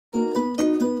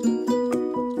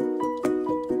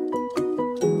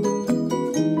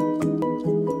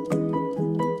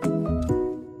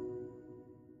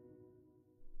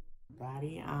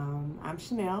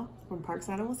Chanel from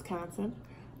Parkside, Wisconsin.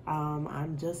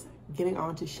 I'm just getting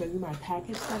on to show you my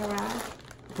package that arrived.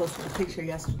 I posted a picture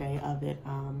yesterday of it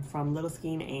from Little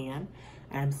Skein Ann.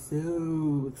 I'm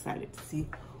so excited to see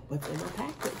what's in my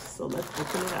package. So let's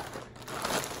open it up.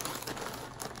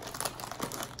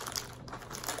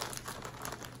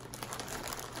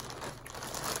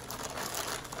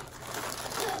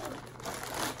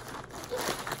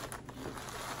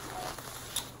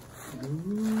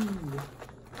 Ooh.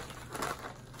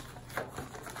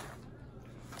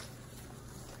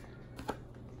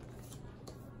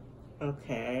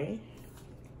 Okay.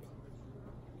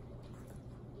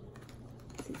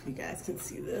 Let's see if you guys can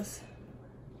see this.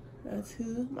 That's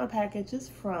who my package is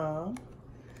from.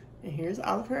 And here's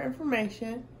all of her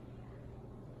information.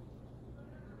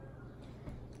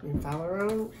 You can follow her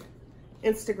on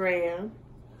Instagram.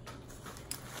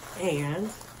 And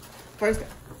first,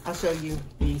 I'll show you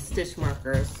the stitch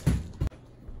markers.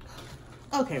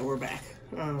 Okay, we're back.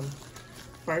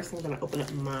 First, I'm gonna open up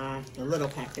the little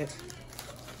package.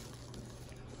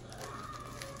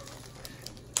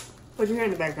 What you hear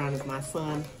in the background is my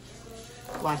son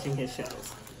watching his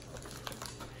shows.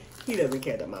 He doesn't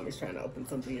care that mommy's trying to open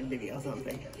something in video or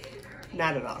something.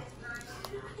 Not at all.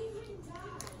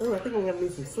 Oh, I think I'm gonna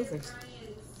need some scissors.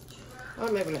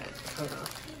 Oh, maybe not. Hold on.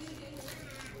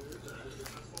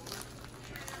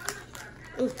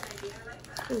 Ooh.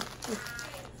 Ooh, ooh.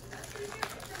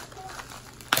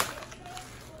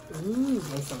 Ooh,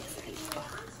 I'm so excited.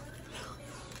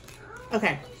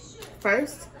 Okay,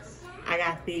 first, I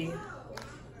got the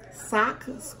Sock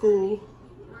School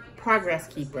Progress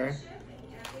Keeper.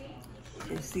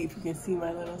 Let's see if you can see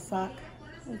my little sock.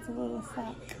 It's a little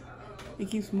sock. It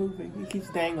keeps moving, it keeps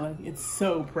dangling. It's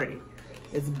so pretty.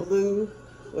 It's blue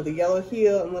with a yellow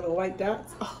heel and little white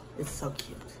dots. Oh, it's so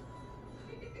cute.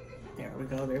 There we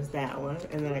go, there's that one.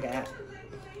 And then I got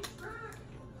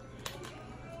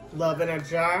Love in a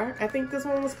Jar. I think this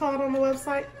one was called on the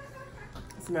website.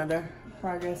 It's another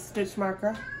Progress stitch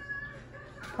marker.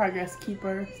 Progress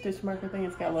Keeper stitch marker thing.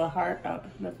 It's got a little heart. I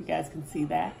don't know if you guys can see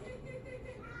that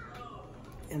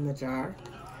in the jar.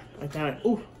 Like that.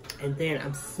 Ooh, and then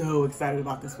I'm so excited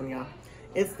about this one, y'all.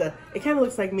 It kind of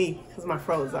looks like me because my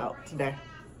fro's out today.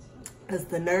 It's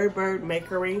the Nerd Bird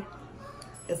Makery.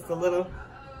 It's the little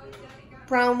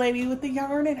brown lady with the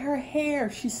yarn in her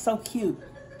hair. She's so cute.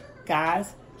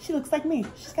 Guys, she looks like me.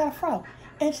 She's got a fro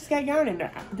and she's got yarn in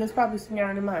there. There's probably some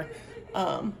yarn in mine.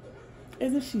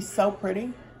 Isn't she so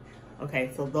pretty?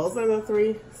 Okay, so those are the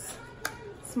three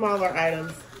smaller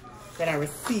items that I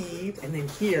received. And then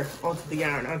here, onto the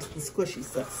yarn, onto the squishy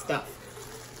stuff.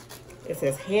 It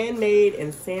says handmade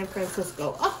in San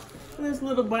Francisco. Oh, and there's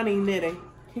little bunny knitting.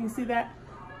 Can you see that?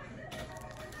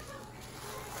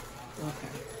 Okay.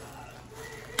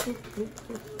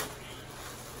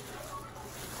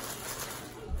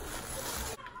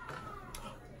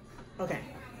 Okay,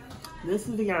 this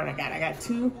is the yarn I got. I got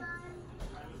two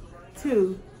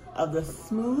of the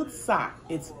smooth sock.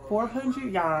 It's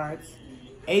 400 yards,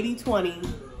 80/20,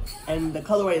 and the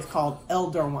colorway is called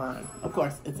Elder Wand. Of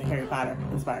course, it's a Harry Potter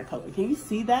inspired color. Can you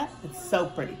see that? It's so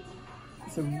pretty.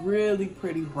 It's a really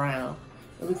pretty brown.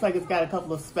 It looks like it's got a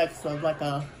couple of specks of like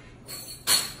a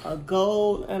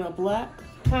gold and a black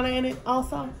kind of in it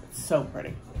also. It's so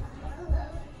pretty.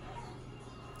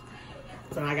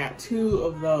 So I got two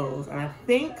of those, and I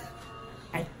think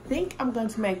I'm going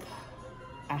to make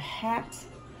a hat,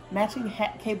 matching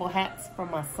cable hats for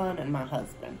my son and my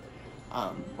husband.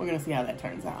 We're gonna see how that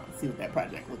turns out, see what that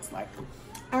project looks like.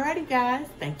 Alrighty guys,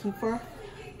 thank you for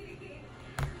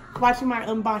watching my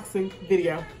unboxing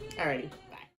video. Alrighty.